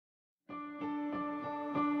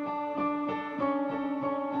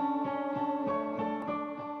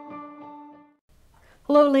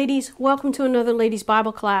Hello ladies, welcome to another ladies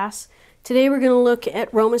Bible class. Today we're going to look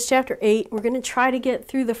at Romans chapter 8. We're going to try to get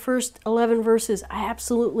through the first 11 verses. I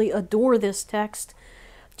absolutely adore this text.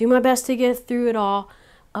 Do my best to get through it all.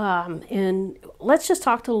 And let's just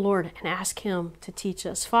talk to the Lord and ask Him to teach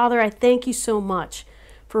us. Father, I thank you so much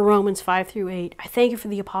for Romans 5 through 8. I thank you for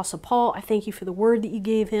the Apostle Paul. I thank you for the word that you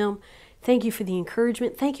gave him. Thank you for the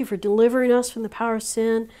encouragement. Thank you for delivering us from the power of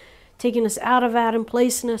sin, taking us out of Adam,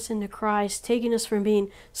 placing us into Christ, taking us from being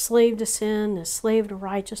slave to sin, a slave to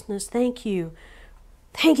righteousness. Thank you.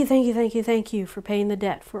 Thank you, thank you, thank you, thank you for paying the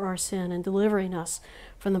debt for our sin and delivering us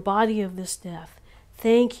from the body of this death.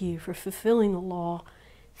 Thank you for fulfilling the law.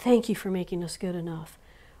 Thank you for making us good enough.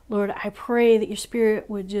 Lord, I pray that your Spirit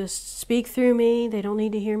would just speak through me. They don't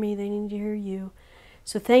need to hear me, they need to hear you.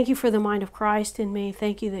 So thank you for the mind of Christ in me.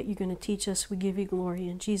 Thank you that you're going to teach us. We give you glory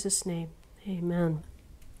in Jesus' name. Amen.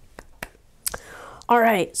 All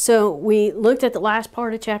right, so we looked at the last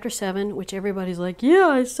part of chapter 7, which everybody's like, yeah,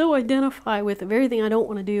 I so identify with everything I don't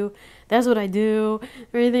want to do. That's what I do.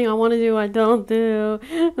 Everything I want to do, I don't do.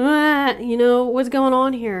 You know, what's going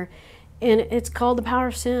on here? And it's called the power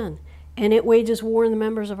of sin. And it wages war in the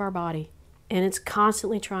members of our body. And it's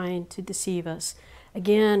constantly trying to deceive us.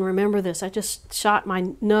 Again, remember this. I just shot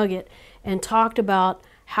my nugget and talked about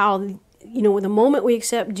how, you know, the moment we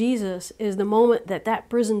accept Jesus is the moment that that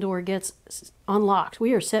prison door gets unlocked.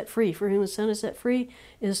 We are set free. For whom the Son is set free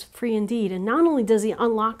is free indeed. And not only does he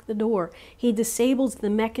unlock the door, he disables the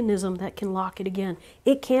mechanism that can lock it again.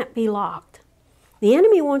 It can't be locked. The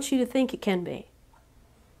enemy wants you to think it can be.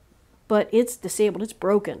 But it's disabled. It's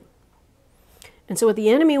broken. And so what the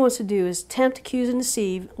enemy wants to do is tempt, accuse, and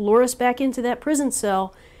deceive, lure us back into that prison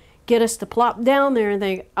cell, get us to plop down there and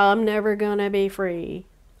think, I'm never going to be free.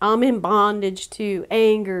 I'm in bondage to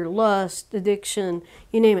anger, lust, addiction,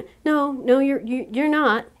 you name it. No, you're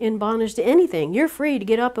not in bondage to anything. You're free to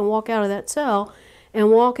get up and walk out of that cell and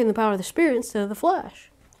walk in the power of the Spirit instead of the flesh.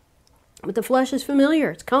 But the flesh is familiar.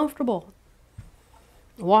 It's comfortable.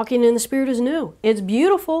 Walking in the Spirit is new. It's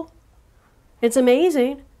beautiful. It's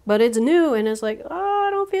amazing, but it's new. And it's like, oh, I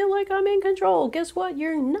don't feel like I'm in control. Guess what?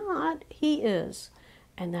 You're not. He is.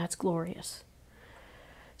 And that's glorious.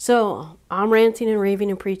 So, I'm ranting and raving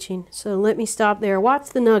and preaching, so let me stop there. Watch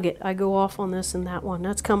the nugget. I go off on this and that one.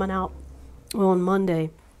 That's coming out on Monday.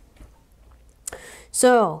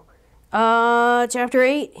 So, chapter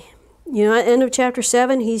 8, you know, at the end of chapter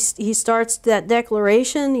 7, he starts that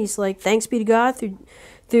declaration. He's like, thanks be to God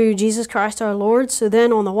through Jesus Christ our Lord. So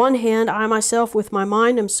then, on the one hand, I myself with my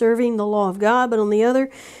mind am serving the law of God, but on the other,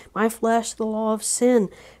 my flesh, the law of sin.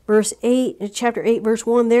 Verse 8, chapter 8, verse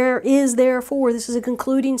 1, there is therefore, this is a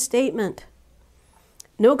concluding statement,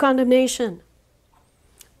 no condemnation,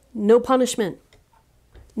 no punishment,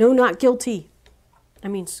 no not guilty.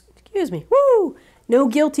 No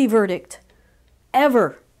guilty verdict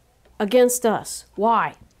ever against us.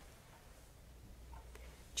 Why?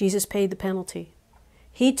 Jesus paid the penalty.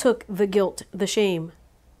 He took the guilt, the shame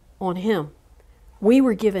on him. We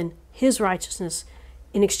were given his righteousness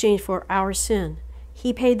in exchange for our sin.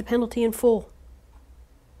 He paid the penalty in full.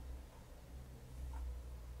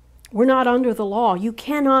 We're not under the law. You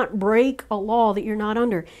cannot break a law that you're not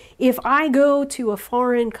under. If I go to a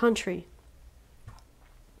foreign country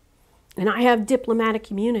and I have diplomatic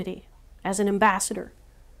immunity as an ambassador,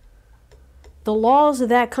 the laws of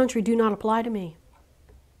that country do not apply to me.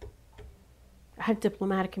 I have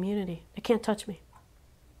diplomatic immunity. They can't touch me.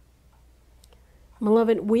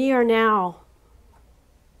 Beloved, we are now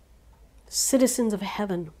citizens of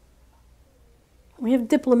heaven. We have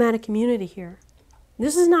diplomatic immunity here.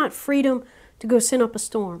 This is not freedom to go sin up a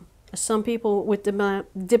storm, as some people with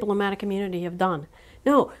diplomatic immunity have done.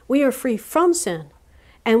 No, we are free from sin,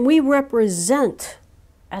 and we represent,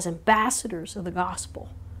 as ambassadors of the gospel,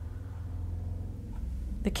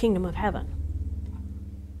 the kingdom of heaven.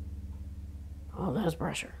 Oh, that's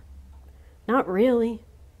pressure. Not really.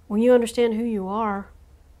 When you understand who you are,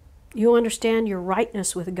 you understand your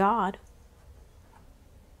rightness with God.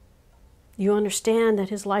 You understand that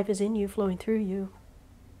his life is in you, flowing through you.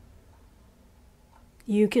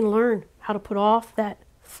 You can learn how to put off that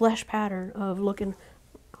flesh pattern of looking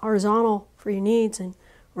horizontal for your needs and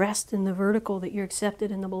rest in the vertical, that you're accepted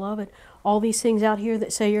in the beloved. All these things out here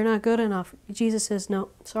that say you're not good enough. Jesus says, no,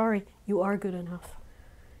 sorry, you are good enough.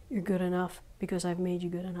 You're good enough because I've made you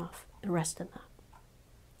good enough. And rest in that.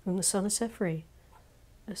 When the Son is set free,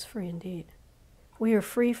 is free indeed. We are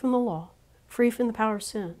free from the law, free from the power of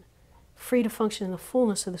sin, free to function in the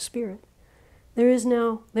fullness of the Spirit. There is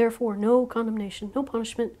now, therefore, no condemnation, no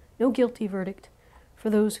punishment, no guilty verdict for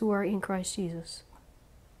those who are in Christ Jesus.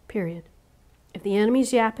 Period. If the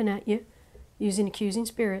enemy's yapping at you, using accusing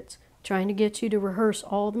spirits, trying to get you to rehearse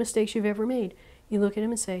all the mistakes you've ever made, you look at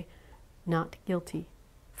him and say, not guilty.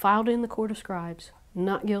 Filed in the court of scribes,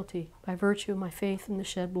 not guilty, by virtue of my faith in the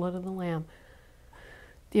shed blood of the Lamb.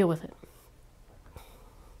 Deal with it.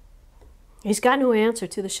 He's got no answer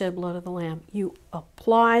to the shed blood of the Lamb. You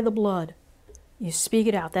apply the blood. You speak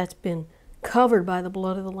it out. That's been covered by the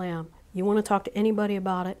blood of the Lamb. You want to talk to anybody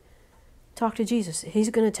about it, talk to Jesus. He's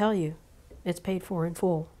going to tell you it's paid for in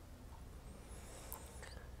full.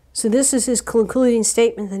 So this is his concluding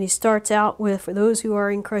statement that he starts out with, for those who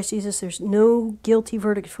are in Christ Jesus, there's no guilty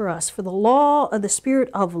verdict for us. For the law of the Spirit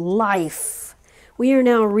of life, we are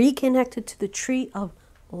now reconnected to the tree of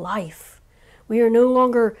life. We are no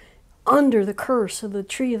longer under the curse of the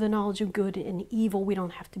tree of the knowledge of good and evil. We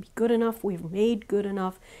don't have to be good enough. We've made good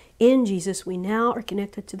enough in Jesus. We now are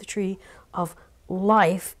connected to the tree of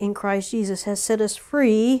life in Christ Jesus, has set us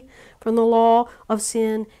free from the law of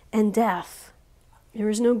sin and death. There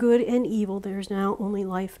is no good and evil. There is now only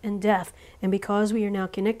life and death. And because we are now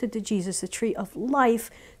connected to Jesus, the tree of life,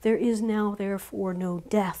 there is now therefore no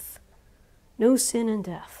death, no sin and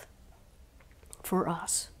death for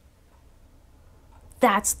us.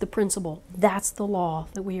 That's the principle. That's the law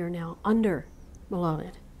that we are now under,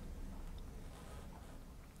 beloved.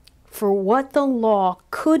 For what the law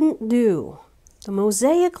couldn't do, the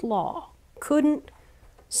Mosaic law couldn't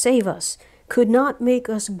save us, could not make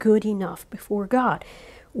us good enough before God.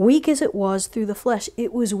 Weak as it was through the flesh,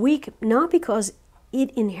 it was weak not because it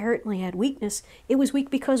inherently had weakness. It was weak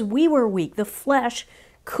because we were weak. The flesh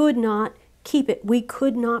could not keep it. We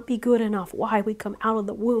could not be good enough. Why? We come out of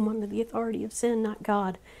the womb under the authority of sin, not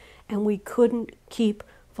God. And we couldn't keep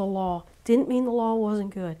the law. Didn't mean the law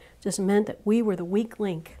wasn't good. Just meant that we were the weak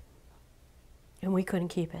link. And we couldn't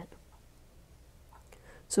keep it.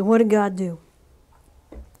 So what did God do?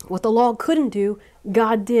 What the law couldn't do,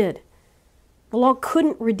 God did. The law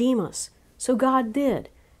couldn't redeem us. So God did.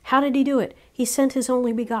 How did he do it? He sent his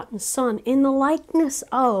only begotten Son in the likeness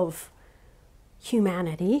of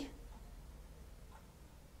humanity,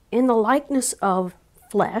 in the likeness of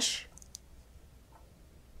flesh,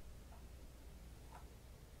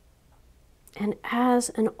 and as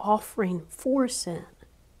an offering for sin.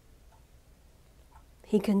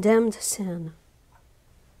 He condemned sin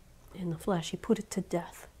in the flesh. He put it to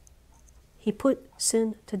death. He put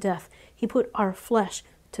sin to death. He put our flesh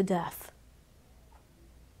to death.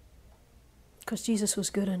 Because Jesus was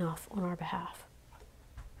good enough on our behalf.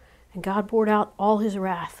 And God poured out all his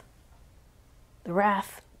wrath. The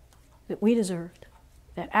wrath that we deserved,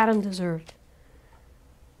 that Adam deserved,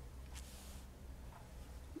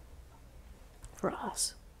 for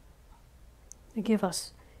us. To give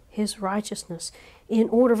us his righteousness. In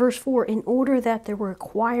order, verse 4, in order that the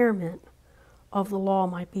requirement of the law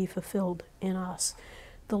might be fulfilled in us.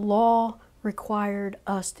 The law required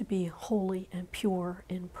us to be holy and pure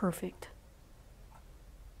and perfect.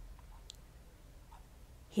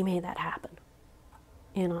 He made that happen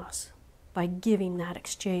in us by giving that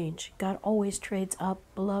exchange. God always trades up,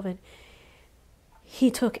 beloved. He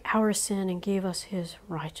took our sin and gave us his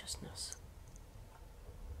righteousness.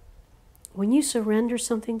 When you surrender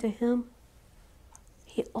something to him,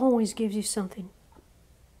 he always gives you something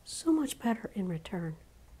so much better in return.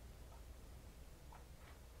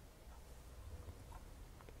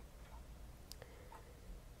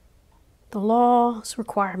 The law's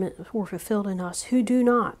requirements were fulfilled in us who do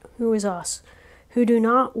not, who is us, who do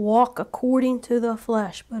not walk according to the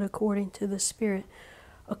flesh, but according to the Spirit.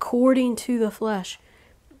 According to the flesh.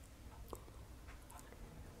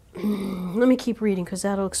 Let me keep reading because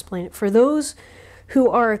that'll explain it. For those who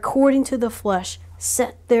are according to the flesh,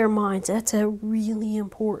 set their minds. That's a really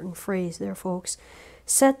important phrase there, folks.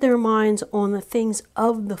 Set their minds on the things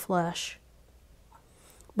of the flesh.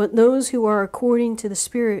 But those who are according to the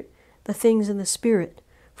Spirit, the things in the Spirit.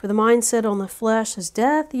 For the mindset on the flesh is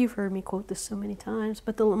death. You've heard me quote this so many times.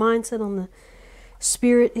 But the mindset on the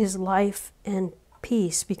Spirit is life and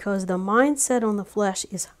peace. Because the mindset on the flesh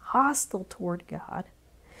is hostile toward God.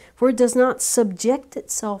 For it does not subject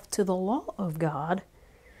itself to the law of God.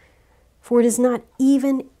 For it is not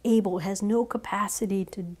even able, has no capacity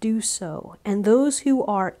to do so. And those who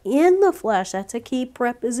are in the flesh, that's a key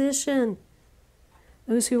preposition.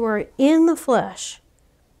 Those who are in the flesh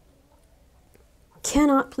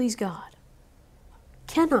cannot please God.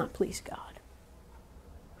 Cannot please God.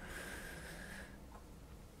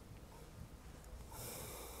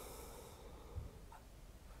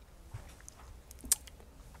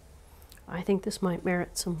 I think this might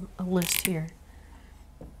merit a list here.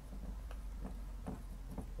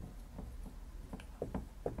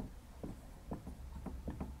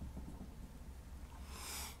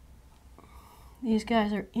 These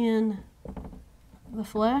guys are in the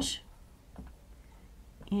flesh,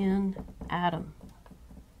 in Adam.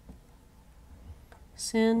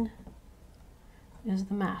 Sin is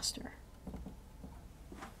the master.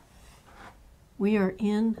 We are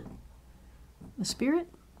in the Spirit,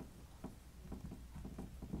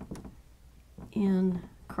 in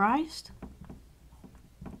Christ.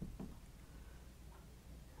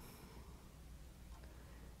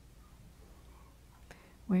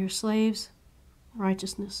 We are slaves.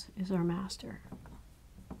 Righteousness is our master.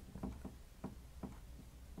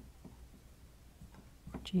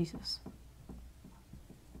 Jesus.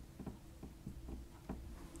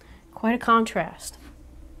 Quite a contrast.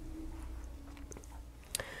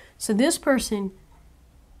 So this person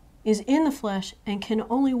is in the flesh and can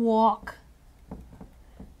only walk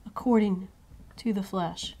according to the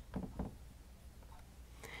flesh.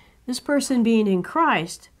 This person being in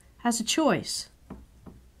Christ has a choice.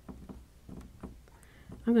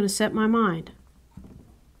 I'm going to set my mind.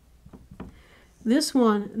 This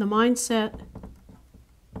one, the mindset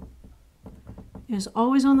is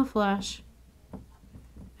always on the flesh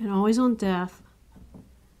and always on death,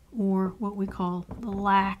 or what we call the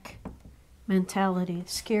lack mentality,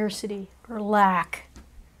 scarcity or lack.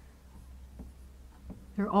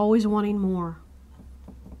 They're always wanting more.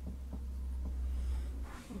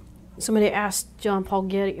 Somebody asked John Paul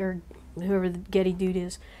Getty, or whoever the Getty dude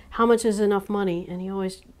is, how much is enough money? And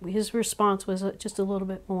his response was just a little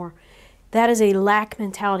bit more. That is a lack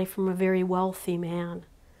mentality from a very wealthy man.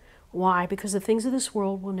 Why? Because the things of this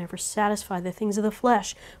world will never satisfy. The things of the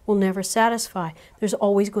flesh will never satisfy. There's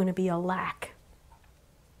always going to be a lack.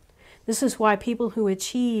 This is why people who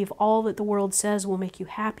achieve all that the world says will make you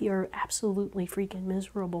happy are absolutely freaking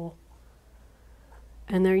miserable.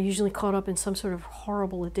 And they're usually caught up in some sort of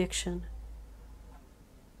horrible addiction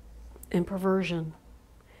and perversion.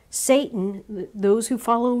 Satan, those who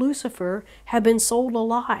follow Lucifer, have been sold a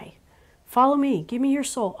lie. Follow me, give me your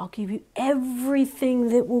soul. I'll give you everything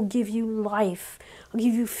that will give you life. I'll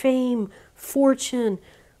give you fame, fortune,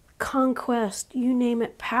 conquest, you name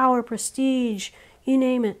it, power, prestige, you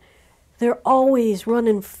name it. They're always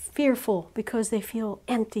running fearful because they feel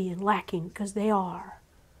empty and lacking, because they are.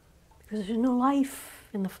 Because there's no life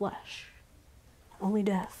in the flesh, only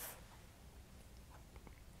death.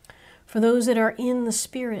 For those that are in the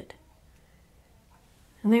Spirit,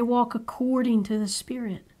 and they walk according to the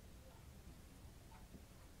Spirit.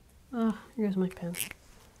 Here's my pen.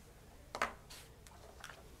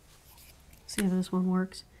 See if this one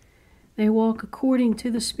works. They walk according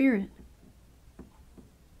to the Spirit.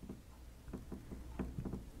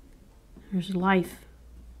 There's life,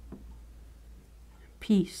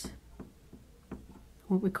 peace,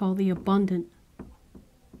 what we call the abundant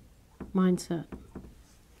mindset.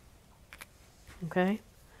 Okay?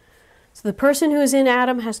 So the person who is in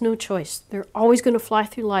Adam has no choice. They're always going to fly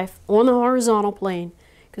through life on the horizontal plane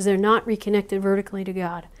because they're not reconnected vertically to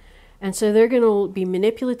God. And so they're going to be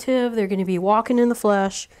manipulative. They're going to be walking in the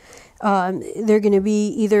flesh. They're going to be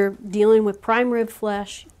either dealing with prime rib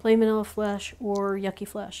flesh, plain vanilla flesh, or yucky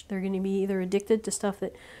flesh. They're going to be either addicted to stuff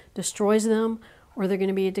that destroys them, or they're going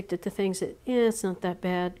to be addicted to things that, it's not that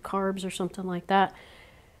bad, carbs or something like that.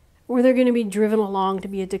 Or they're going to be driven along to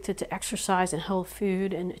be addicted to exercise and health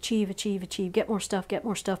food and achieve, get more stuff,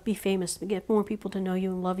 be famous, get more people to know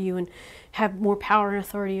you and love you and have more power and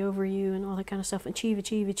authority over you and all that kind of stuff. Achieve.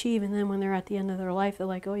 And then when they're at the end of their life, they're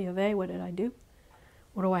like, oh, Yahweh, what did I do?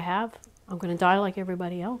 What do I have? I'm going to die like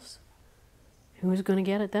everybody else. Who's going to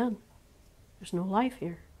get it then? There's no life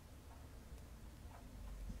here.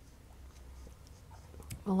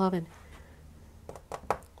 Beloved,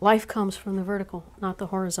 life comes from the vertical, not the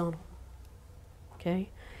horizontal. Okay?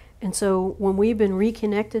 And so when we've been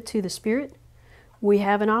reconnected to the Spirit, we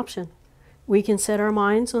have an option. We can set our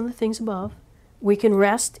minds on the things above. We can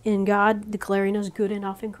rest in God declaring us good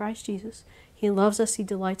enough in Christ Jesus. He loves us. He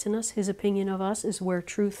delights in us. His opinion of us is where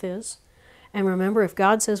truth is. And remember, if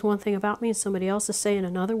God says one thing about me and somebody else is saying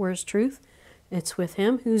another, where's truth? It's with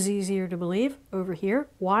him. Who's easier to believe? Over here.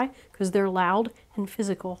 Why? Because they're loud and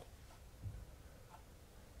physical.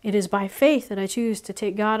 It is by faith that I choose to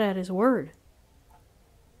take God at His word.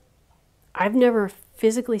 I've never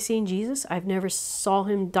physically seen Jesus. I've never saw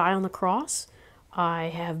Him die on the cross. I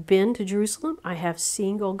have been to Jerusalem. I have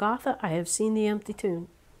seen Golgotha. I have seen the empty tomb.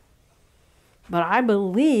 But I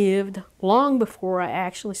believed long before I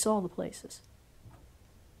actually saw the places.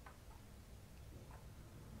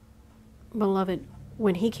 Beloved,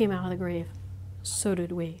 when He came out of the grave, so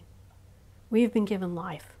did we. We have been given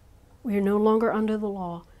life. We are no longer under the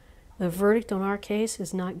law. The verdict on our case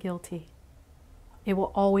is not guilty. It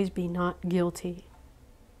will always be not guilty.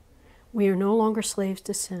 We are no longer slaves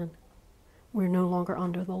to sin. We're no longer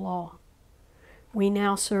under the law. We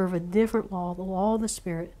now serve a different law, the law of the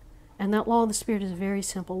Spirit. And that law of the Spirit is very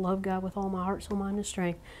simple. Love God with all my heart, soul, mind, and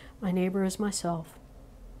strength. My neighbor as myself.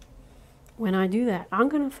 When I do that, I'm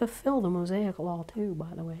going to fulfill the Mosaic law too,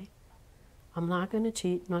 by the way. I'm not going to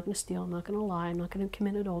cheat. I'm not going to steal. I'm not going to lie. I'm not going to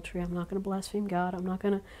commit adultery. I'm not going to blaspheme God. I'm not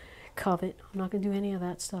going to covet. I'm not going to do any of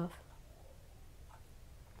that stuff.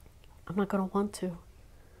 I'm not going to want to.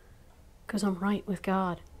 Because I'm right with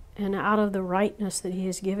God. And out of the rightness that He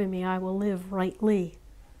has given me, I will live rightly.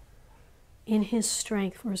 In His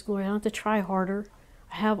strength for His glory. I don't have to try harder.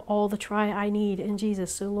 I have all the try I need in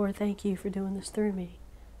Jesus. So Lord, thank you for doing this through me.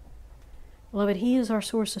 Beloved, He is our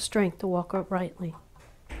source of strength to walk uprightly.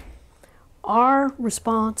 Our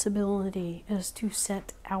responsibility is to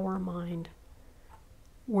set our mind.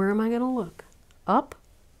 Where am I going to look? Up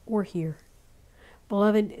or here?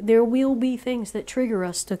 Beloved, there will be things that trigger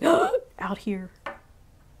us to out here.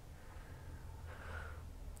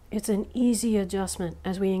 It's an easy adjustment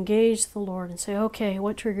as we engage the Lord and say, okay,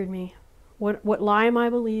 what triggered me? What lie am I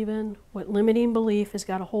believing? What limiting belief has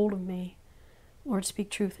got a hold of me? Lord, speak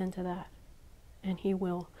truth into that. And He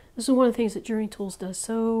will. This is one of the things that Journey Tools does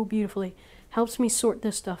so beautifully. Helps me sort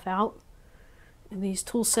this stuff out. And these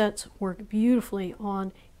tool sets work beautifully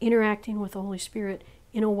on interacting with the Holy Spirit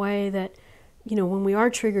in a way that, you know, when we are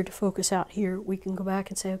triggered to focus out here, we can go back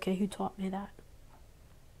and say, okay, who taught me that?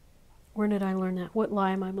 Where did I learn that? What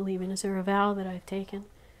lie am I believing? Is there a vow that I've taken?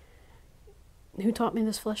 Who taught me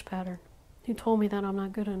this flesh pattern? Who told me that I'm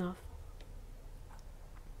not good enough?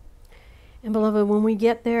 And beloved, when we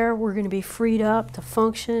get there, we're going to be freed up to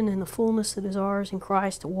function in the fullness that is ours in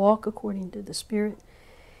Christ, to walk according to the Spirit.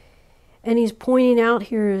 And He's pointing out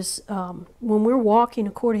here is when we're walking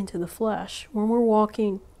according to the flesh, when we're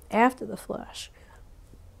walking after the flesh,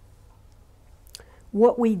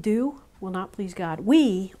 what we do will not please God.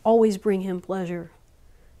 We always bring Him pleasure.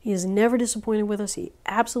 He is never disappointed with us. He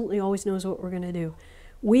absolutely always knows what we're going to do.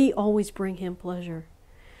 We always bring Him pleasure.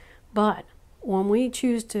 But when we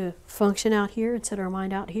choose to function out here and set our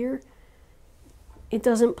mind out here, it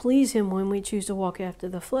doesn't please Him when we choose to walk after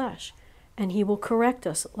the flesh. And He will correct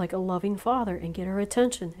us like a loving father and get our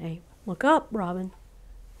attention. Hey, look up, Robin.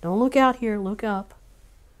 Don't look out here, look up.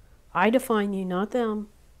 I define you, not them.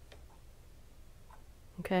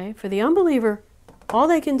 Okay? For the unbeliever, all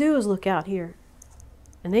they can do is look out here.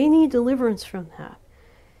 And they need deliverance from that.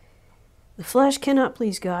 The flesh cannot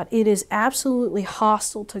please God. It is absolutely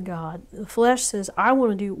hostile to God. The flesh says, I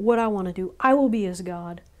want to do what I want to do. I will be as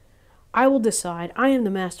God. I will decide. I am the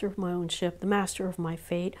master of my own ship, the master of my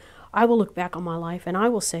fate. I will look back on my life and I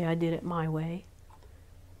will say I did it my way.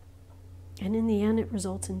 And in the end, it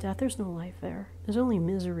results in death. There's no life there. There's only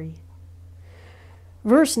misery.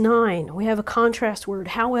 Verse 9, we have a contrast word.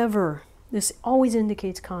 However, this always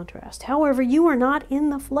indicates contrast. However, you are not in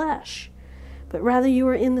the flesh, but rather you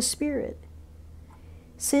are in the Spirit.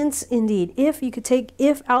 Since indeed, if you could take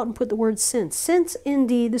if out and put the word since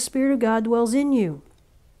indeed the Spirit of God dwells in you.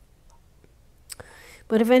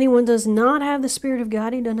 But if anyone does not have the Spirit of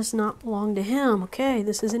God, he does not belong to Him. Okay,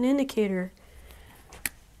 this is an indicator.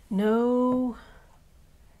 No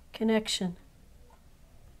connection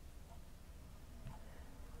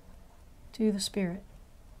to the Spirit.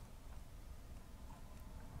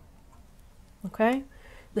 Okay?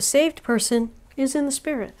 The saved person is in the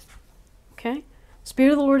Spirit. Okay? The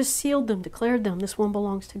Spirit of the Lord has sealed them, declared them. This one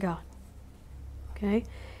belongs to God. Okay?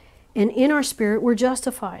 And in our spirit, we're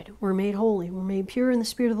justified. We're made holy. We're made pure, and the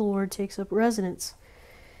Spirit of the Lord takes up residence.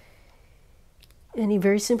 And He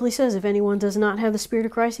very simply says, if anyone does not have the Spirit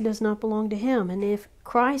of Christ, he does not belong to Him. And if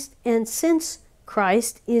Christ, and since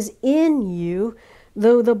Christ is in you,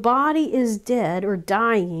 though the body is dead or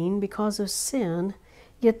dying because of sin,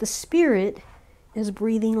 yet the Spirit is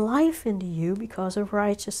breathing life into you because of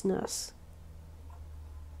righteousness.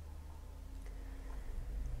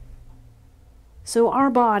 So our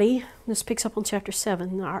body, this picks up on chapter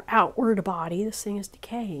 7, our outward body, this thing is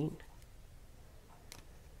decaying.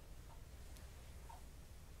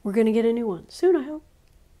 We're going to get a new one soon, I hope.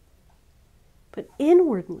 But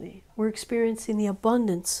inwardly, we're experiencing the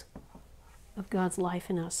abundance of God's life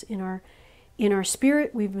in us. In our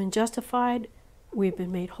spirit, we've been justified. We've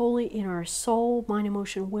been made holy. In our soul, mind,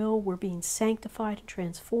 emotion, will, we're being sanctified and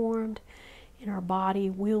transformed. In our body,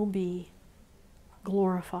 we'll be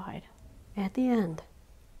glorified at the end.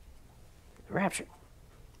 Rapture.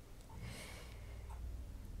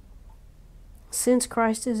 Since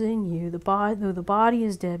Christ is in you, though the body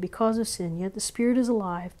is dead because of sin, yet the Spirit is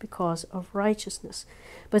alive because of righteousness.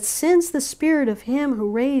 But since the Spirit of Him who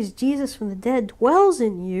raised Jesus from the dead dwells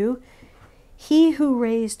in you, He who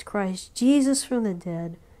raised Christ Jesus from the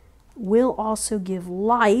dead will also give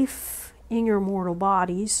life in your mortal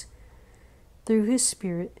bodies through his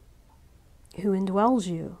Spirit who indwells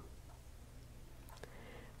you.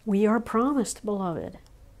 We are promised, beloved,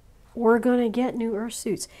 we're going to get new earth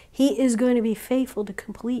suits. He is going to be faithful to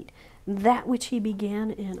complete that which he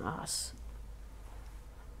began in us.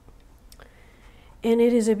 And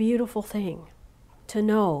it is a beautiful thing to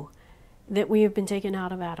know that we have been taken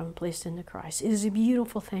out of Adam and placed into Christ. It is a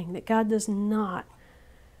beautiful thing that God does not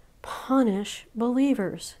punish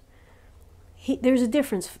believers. There's a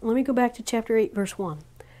difference. Let me go back to chapter 8, verse 1.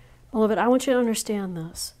 Beloved, I want you to understand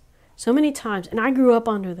this. So many times, and I grew up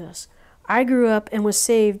under this. I grew up and was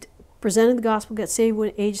saved, presented the gospel, got saved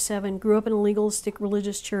at age 7, grew up in a legalistic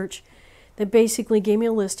religious church that basically gave me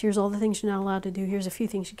a list. Here's all the things you're not allowed to do. Here's a few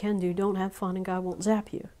things you can do. Don't have fun and God won't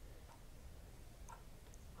zap you.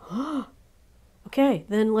 Okay,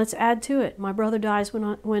 then let's add to it. My brother dies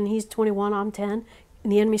when he's 21, I'm 10,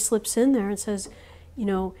 and the enemy slips in there and says, you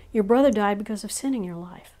know, your brother died because of sin in your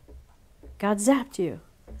life. God zapped you.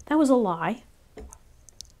 That was a lie.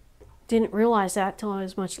 Didn't realize that till I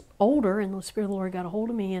was much older, and the Spirit of the Lord got a hold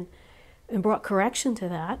of me and brought correction to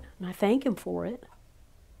that, and I thank him for it.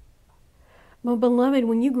 But beloved,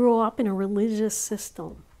 when you grow up in a religious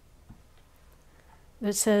system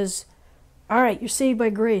that says, all right, you're saved by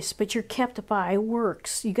grace, but you're kept by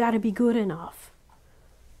works. You got to be good enough.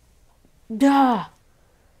 Duh!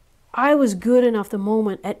 I was good enough the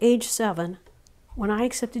moment at age 7 when I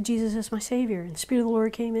accepted Jesus as my Savior and the Spirit of the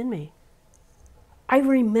Lord came in me. I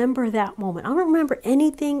remember that moment. I don't remember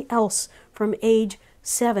anything else from age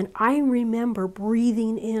 7. I remember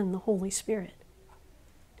breathing in the Holy Spirit.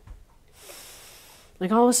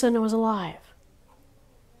 Like all of a sudden I was alive.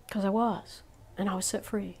 Because I was. And I was set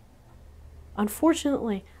free.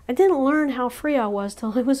 Unfortunately, I didn't learn how free I was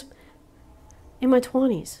till I was in my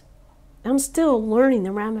 20s. I'm still learning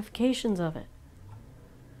the ramifications of it.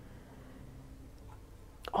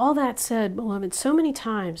 All that said, beloved, so many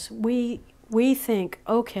times we think,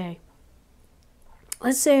 okay,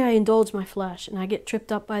 let's say I indulge my flesh and I get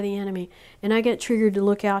tripped up by the enemy and I get triggered to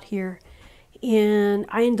look out here and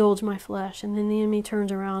I indulge my flesh, and then the enemy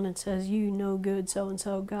turns around and says, you no good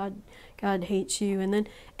so-and-so, God hates you. And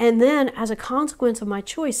then as a consequence of my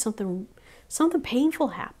choice, something painful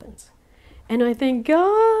happens. And I think,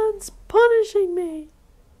 God's punishing me.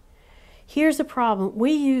 Here's the problem.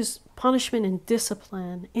 We use punishment and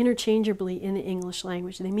discipline interchangeably in the English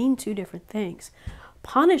language. They mean two different things.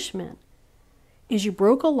 Punishment is you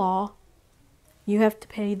broke a law, you have to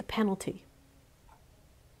pay the penalty.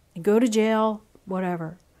 You go to jail,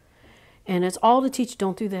 whatever. And it's all to teach,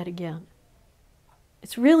 don't do that again.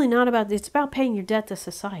 It's really not about, it's about paying your debt to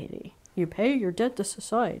society. You pay your debt to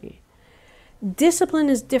society. Discipline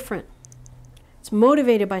is different. It's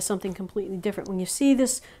motivated by something completely different. When you see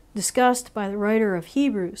this discussed by the writer of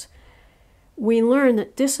Hebrews, we learn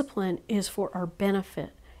that discipline is for our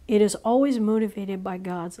benefit. It is always motivated by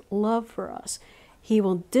God's love for us. He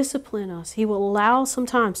will discipline us. He will allow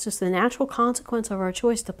sometimes just the natural consequence of our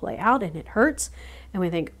choice to play out, and it hurts. And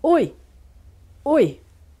we think, oi,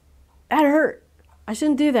 that hurt. I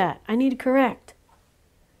shouldn't do that. I need to correct.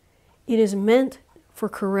 It is meant for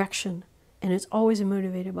correction, and it's always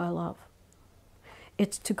motivated by love.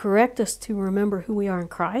 It's to correct us to remember who we are in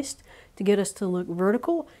Christ, to get us to look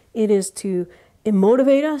vertical. It is to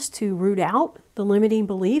motivate us to root out the limiting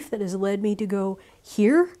belief that has led me to go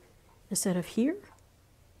here instead of here.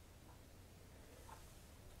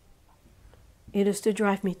 It is to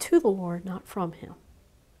drive me to the Lord, not from him.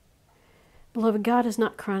 Beloved, God is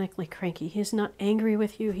not chronically cranky. He is not angry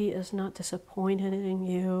with you. He is not disappointed in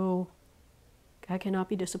you. God cannot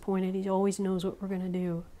be disappointed. He always knows what we're going to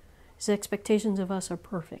do. His expectations of us are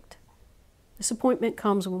perfect. Disappointment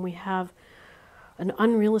comes when we have an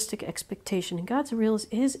unrealistic expectation. And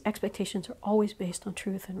his expectations are always based on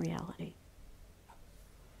truth and reality.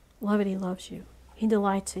 Beloved, he loves you. He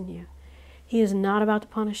delights in you. He is not about to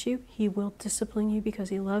punish you. He will discipline you because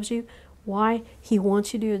he loves you. Why? He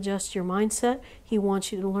wants you to adjust your mindset. He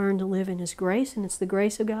wants you to learn to live in his grace. And it's the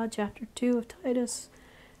grace of God, chapter 2 of Titus.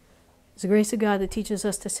 It's the grace of God that teaches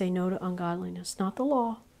us to say no to ungodliness, not the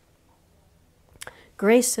law.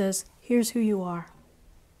 Grace says, here's who you are.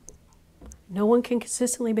 No one can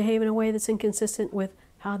consistently behave in a way that's inconsistent with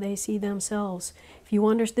how they see themselves. If you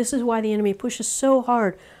wonder, this is why the enemy pushes so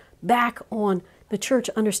hard back on the church,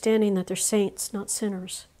 understanding that they're saints, not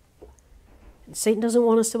sinners. And Satan doesn't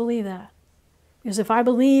want us to believe that. Because if I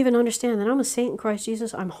believe and understand that I'm a saint in Christ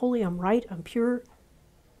Jesus, I'm holy, I'm right, I'm pure,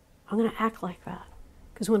 I'm going to act like that.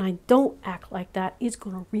 Because when I don't act like that, it's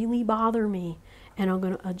going to really bother me. And I'm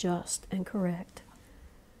going to adjust and correct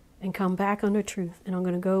and come back under truth. And I'm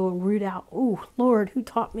going to go and root out, oh, Lord, who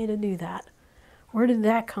taught me to do that? Where did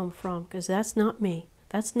that come from? Because that's not me.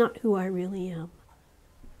 That's not who I really am.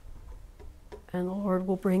 And the Lord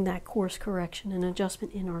will bring that course correction and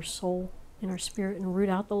adjustment in our soul, in our spirit, and root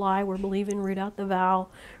out the lie we're believing, root out the vow,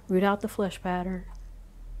 root out the flesh pattern.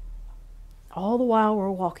 All the while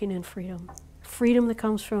we're walking in freedom. Freedom that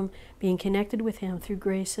comes from being connected with Him through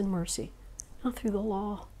grace and mercy, not through the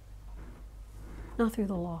law. Not through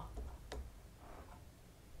the law.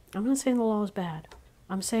 I'm not saying the law is bad.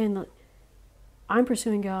 I'm saying that I'm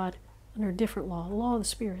pursuing God under a different law, the law of the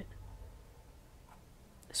Spirit.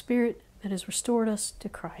 The Spirit that has restored us to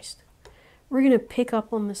Christ. We're going to pick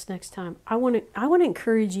up on this next time. I want to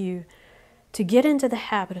encourage you to get into the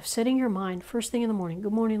habit of setting your mind first thing in the morning.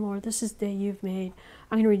 Good morning, Lord. This is the day you've made.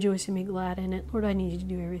 I'm going to rejoice and be glad in it. Lord, I need you to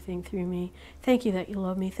do everything through me. Thank you that you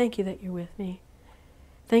love me. Thank you that you're with me.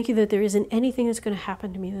 Thank you that there isn't anything that's going to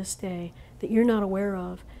happen to me this day that you're not aware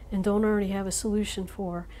of and don't already have a solution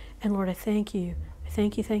for. And Lord, I thank you. I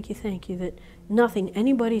thank you, thank you, thank you that nothing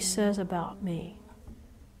anybody says about me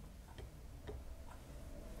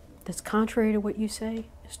that's contrary to what you say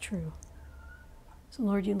is true. So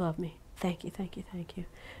Lord, you love me. Thank you, thank you, thank you.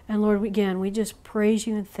 And Lord, again, we just praise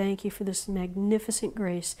you and thank you for this magnificent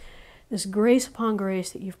grace, this grace upon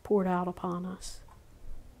grace that you've poured out upon us.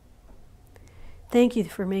 Thank you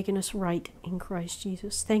for making us right in Christ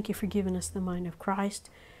Jesus. Thank you for giving us the mind of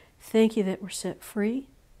Christ. Thank you that we're set free.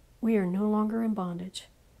 We are no longer in bondage.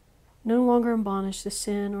 No longer in bondage to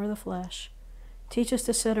sin or the flesh. Teach us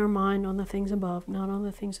to set our mind on the things above, not on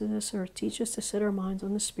the things of this earth. Teach us to set our minds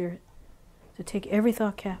on the Spirit, to take every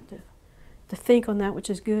thought captive, to think on that which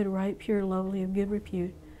is good, right, pure, lovely, of good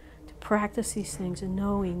repute, to practice these things and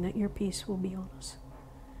knowing that your peace will be on us.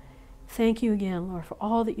 Thank you again, Lord, for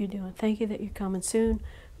all that you're doing. Thank you that you're coming soon.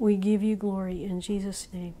 We give you glory in Jesus'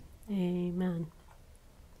 name. Amen.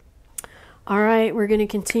 All right, we're going to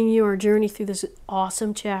continue our journey through this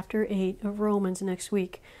awesome chapter 8 of Romans next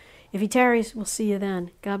week. If he tarries, we'll see you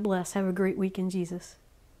then. God bless. Have a great week in Jesus.